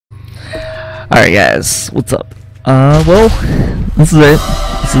Alright guys, what's up? Well, this is it.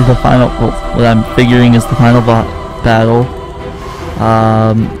 This is the final, well, what I'm figuring is the final battle.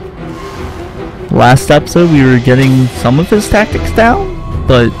 Last episode we were getting some of his tactics down,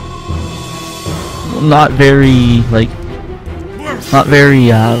 but not very,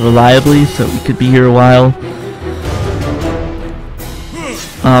 reliably, so we could be here a while.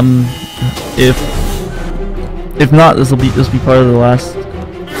 If not, this will be part of the last.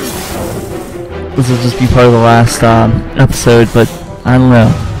 This will just be part of the last episode, but I don't know.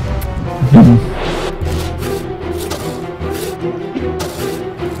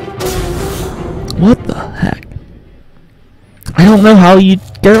 What the heck? I don't know how you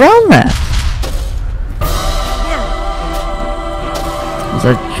get around that. Cause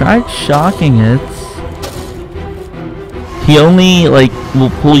I tried shocking it. He only will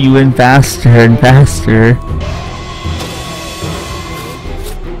pull you in faster and faster.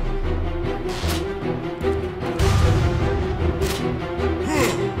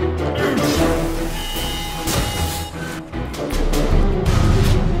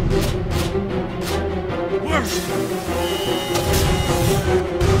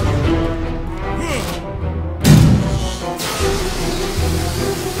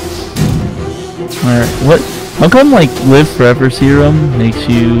 Alright, what? How come live forever serum makes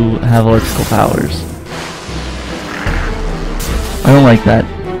you have electrical powers? I don't like that.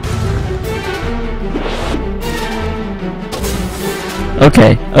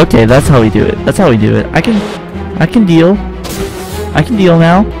 Okay, that's how we do it. That's how we do it. I can deal. I can deal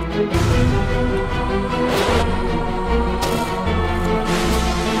now.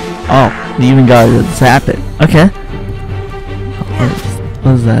 Oh, we even got to zap it. Okay.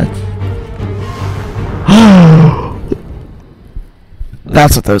 What is that?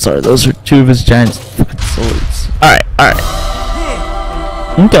 That's what those are. Those are two of his giant swords. Alright.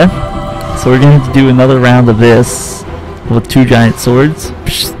 Okay. So we're going to have to do another round of this with two giant swords.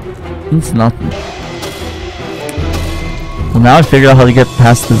 It's nothing. Well, now I figured out how to get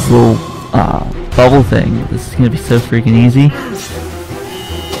past this little bubble thing. This is going to be so freaking easy.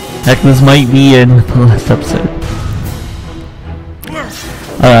 Heck, this might be in with the last episode.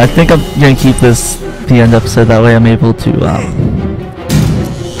 I think I'm going to keep this the end episode, that way I'm able to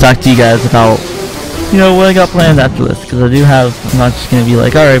talk to you guys about, what I got planned after this, because I'm not just going to be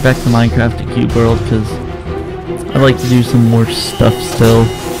like, alright, back to Minecraft and Cube World, because I'd like to do some more stuff still.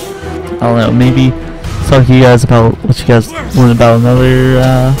 I don't know, maybe talk to you guys about what you guys want about another,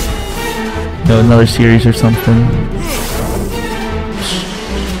 another series or something.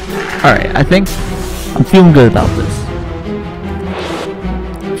 Alright, I think I'm feeling good about this.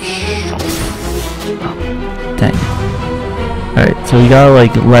 Dang. Alright, so we gotta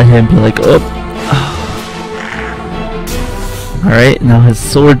let him be like, oh. Alright, now his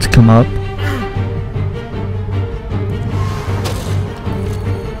swords come up.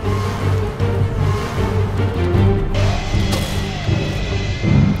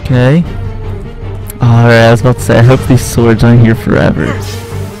 Okay. Alright, I was about to say, I hope these swords aren't here forever.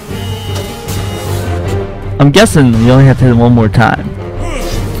 I'm guessing you only have to hit him one more time.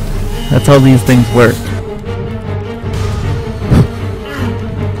 That's how these things work.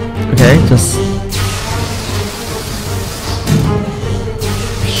 Okay, just...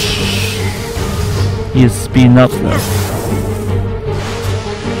 He is speeding up though.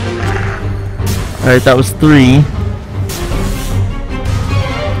 Alright, that was 3.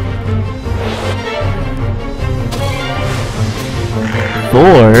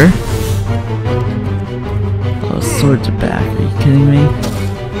 Four. Oh, swords are back. Are you kidding me?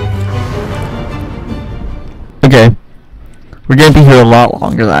 Okay. We're gonna be here a lot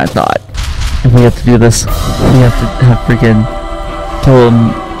longer than I thought. If we have to do this, we have to have freaking kill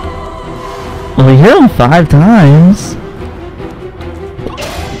him. Well, we hit him 5 times.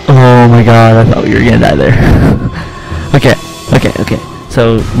 Oh my god, I thought we were gonna die there. Okay.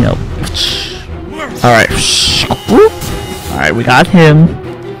 So, Alright. Alright, we got him.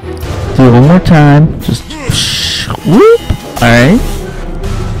 Do it one more time. Just whoop. Alright.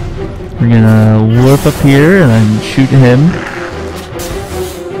 We're gonna warp up here and then shoot him.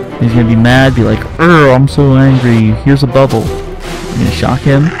 He's gonna be mad, be like, "Urgh, I'm so angry. Here's a bubble." We're gonna shock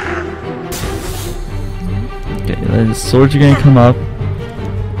him. Okay, then his swords are gonna come up.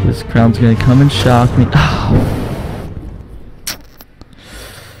 This crown's gonna come and shock me. Oh.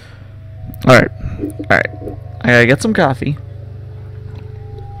 Alright. I gotta get some coffee.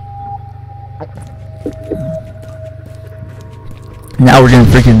 Now we're gonna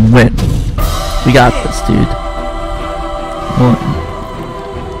freaking win. We got this, dude. 1,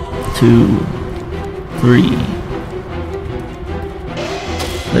 2, 3.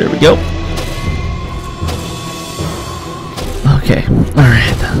 There we go. Okay,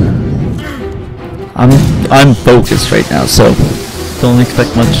 alright. I'm focused right now, so don't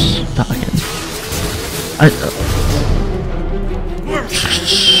expect much talking.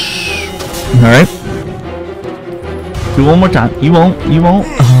 Alright. Do one more time. You won't.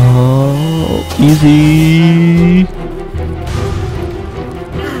 Oh, easy.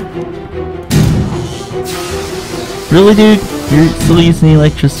 Really, dude? You're still using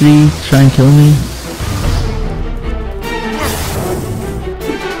electricity to try and kill me?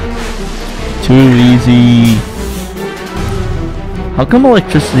 Too easy. How come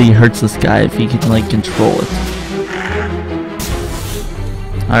electricity hurts this guy if he can, like, control it?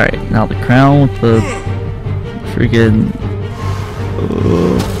 Alright, now the crown with the friggin'...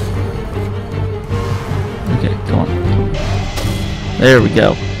 Okay, come on. There we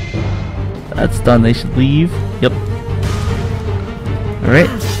go. That's done, they should leave. Yep. Alright.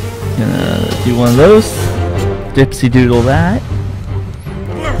 Gonna do one of those. Dipsy doodle that.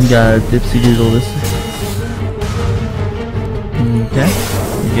 We gotta dipsy doodle this. Okay.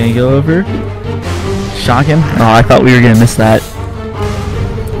 We're gonna go over. Shock him. Oh, I thought we were gonna miss that.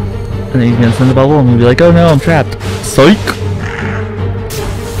 And then he's gonna send the bubble and we'll be like, oh no, I'm trapped. Psych!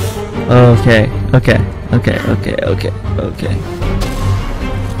 Okay.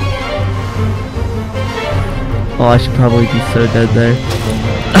 Oh, I should probably be so dead there.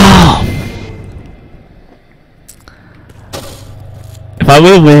 Oh! If I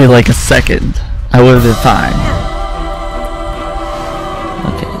would have waited like a second, I would have been fine.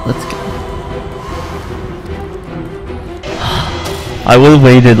 Okay, let's go. I would have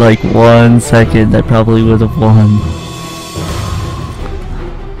waited like 1 second, I probably would have won.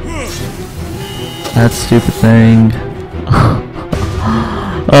 That stupid thing.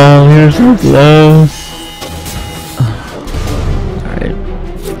 Oh, you're so close. Alright.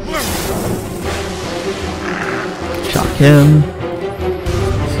 Shock him.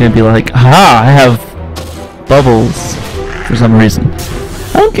 He's gonna be like, aha, I have bubbles for some reason.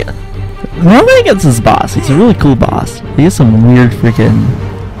 I don't get it. Normally against this boss, he's a really cool boss. He has some weird freaking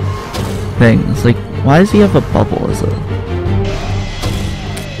things. Like, why does he have a bubble as a...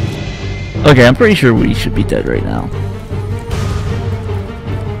 Okay, I'm pretty sure we should be dead right now.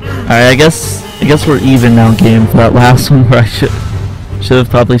 Alright, I guess we're even now game for that last one where I should have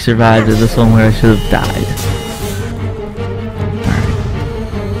probably survived, and this one where I should have died. Alright.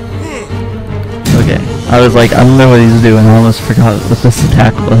 Okay, I was like, I don't know what he's doing, I almost forgot what this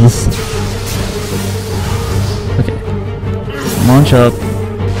attack was. Okay. Launch up.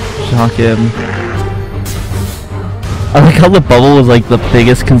 Shock him. I like how the bubble was like the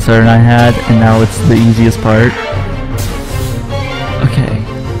biggest concern I had, and now it's the easiest part. Okay.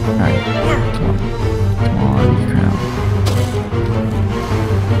 Alright. Come on, crown.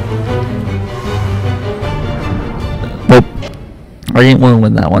 Nope. I didn't want to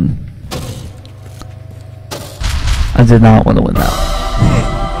win that one. I did not want to win that one.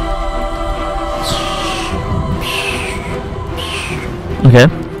 Okay.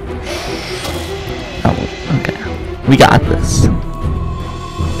 Oh, okay. We got this.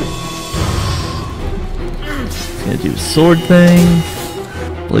 Gonna do a sword thing.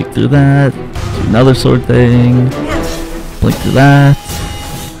 Blink through that. Do another sword thing. Blink through that.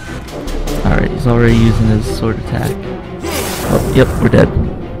 Alright, he's already using his sword attack. Oh, yep, we're dead.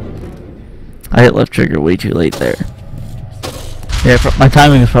 I hit left trigger way too late there. Yeah, my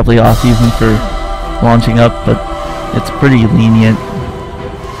timing is probably off even for launching up, but it's pretty lenient.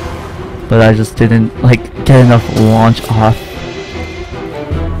 But I just didn't like get enough launch off.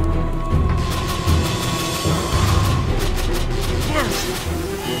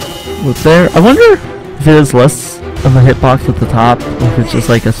 What's there? I wonder if it is less of a hitbox at the top, or if it's just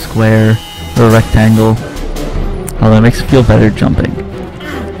like a square or a rectangle. Oh, that makes it feel better jumping.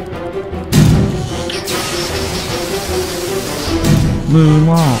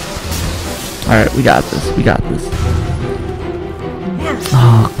 Moonwalk. Alright, we got this. We got this.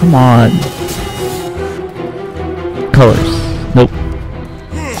 Oh, come on. Colors. Nope.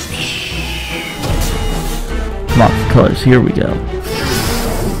 Come on, colors. Here we go.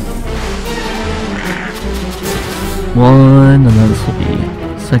 One, and then this will be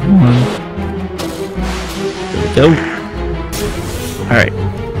second one. There we go. Alright.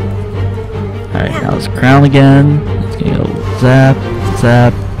 Alright, now it's crown again. It's gonna go zap,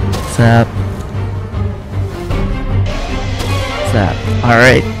 zap, zap. Zap.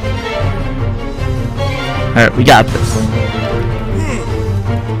 Alright. Alright, we got this.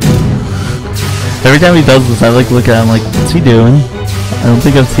 Every time he does this, I like look at him like, what's he doing? I don't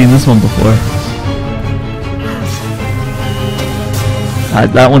think I've seen this one before.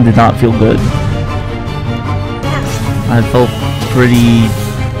 That one did not feel good. I felt pretty,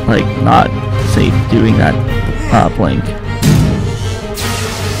 like, not safe doing that, blink.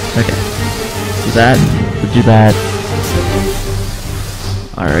 Okay. Do that. Do that.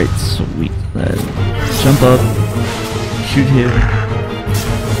 Alright, sweet. Then jump up. Shoot him.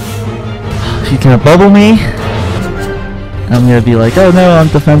 She's gonna bubble me. I'm gonna be like, oh no, I'm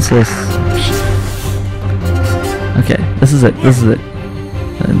defenseless. Okay, this is it. This is it.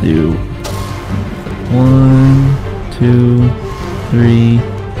 And do 1, 2, 3.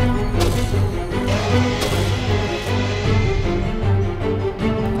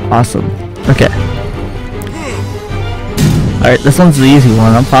 Awesome. Okay. Alright, this one's the easy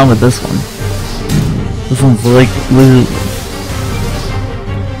one. I'm fine with this one. This one's like literally.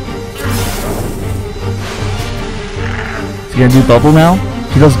 Is he gonna do bubble now?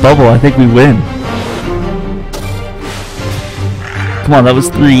 If he does bubble, I think we win. Come on, that was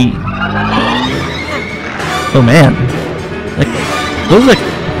 3. Oh man. Like, what was like?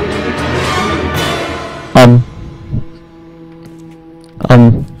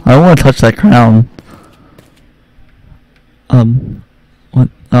 I don't want to touch that crown. What?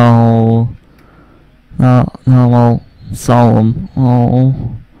 Oh. No, well, solemn.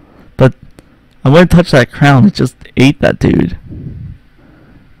 Oh. But I wouldn't touch that crown. It just ate that dude.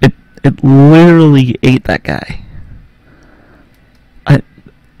 It literally ate that guy.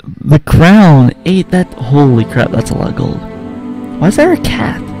 The crown ate that. Holy crap! That's a lot of gold. Why is there a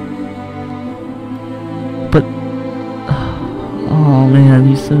cat? But oh man,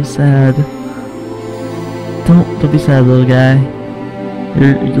 he's so sad. Don't be sad, little guy.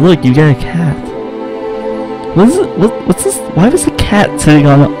 Look, you got a cat. What is it? What's this? Why was a cat sitting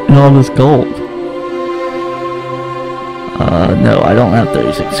on all this gold? No, I don't have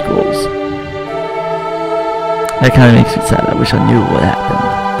 36 scrolls. That kind of makes me sad. I wish I knew what happened,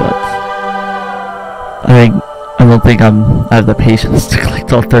 but I don't think I have the patience to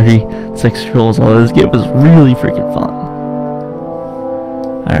collect all 36 scrolls. Although this game was really freaking fun.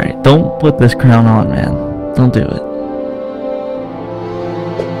 All right, don't put this crown on, man. Don't do it.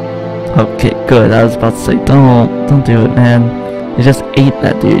 Okay, good. I was about to say, don't do it, man. You just ate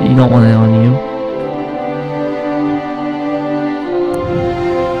that dude. You don't want it on you.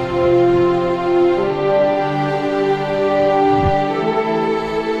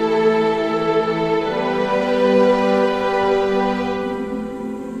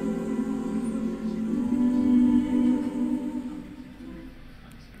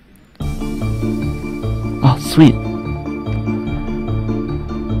 Oh, sweet.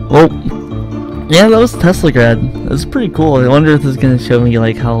 Oh, yeah, that was Teslagrad. That was pretty cool. I wonder if this is gonna show me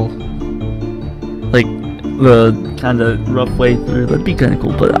like how, like, the kind of rough way through. That'd be kind of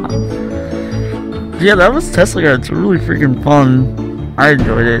cool. But yeah, that was Teslagrad. It's really freaking fun. I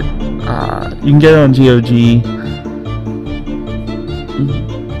enjoyed it. You can get it on GOG.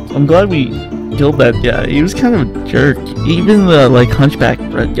 I'm glad we killed that guy. He was kind of a jerk. Even the like hunchback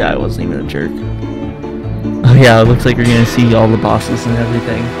red guy wasn't even a jerk. Oh yeah, it looks like you're gonna see all the bosses and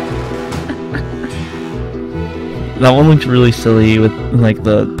everything. That one looks really silly with like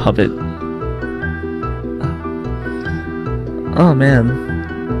the puppet. Oh man.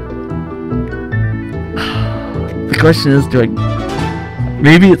 The question is,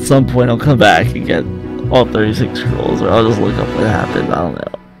 maybe at some point I'll come back and get all 36 scrolls, or I'll just look up what happened. I don't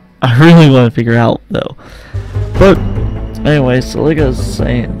know. I really want to figure out though. But anyway, so like I was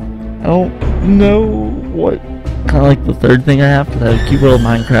saying, I don't know what kind of like the third thing I have to have. Cube World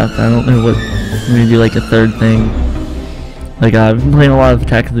Minecraft. I don't know what I'm gonna do, like a third thing. Like I've been playing a lot of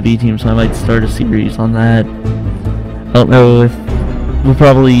Attack of the B Team, so I might start a series on that. I don't know if we'll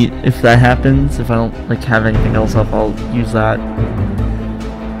probably, if that happens, if I don't like have anything else up, I'll use that.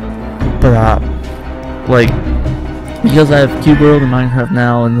 But like, because I have Cube World and Minecraft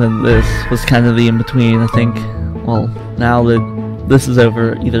now, and then this was kind of the in between. I think, well, now that this is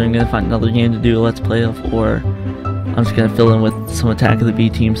over, either I'm gonna find another game to do a Let's Play of, or I'm just gonna fill in with some Attack of the B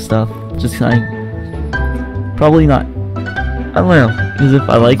Team stuff. Just kind of, probably not. I don't know, because if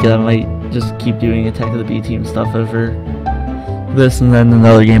I like it, I might just keep doing Attack of the B Team stuff over this, and then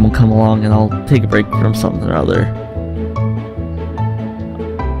another game will come along, and I'll take a break from something or other.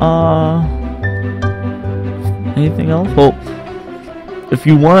 Anything else? Well, if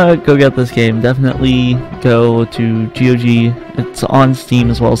you want to go get this game, definitely go to GOG. It's on Steam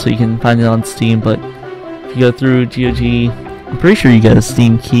as well, so you can find it on Steam, but if you go through GOG, I'm pretty sure you get a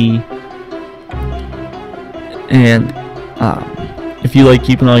Steam key. And if you like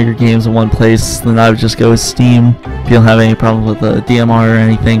keeping all your games in one place, then I would just go with Steam if you don't have any problem with the DMR or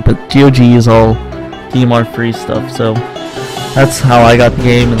anything. But GOG is all DMR free stuff, so that's how I got the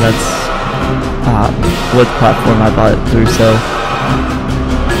game, and that's what platform I bought it through. So,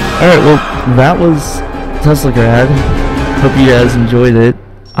 alright, well, that was Teslagrad. Hope you guys enjoyed it.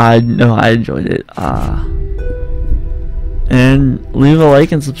 I know I enjoyed it. And leave a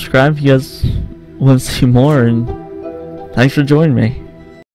like and subscribe if you guys want to see more, and thanks for joining me.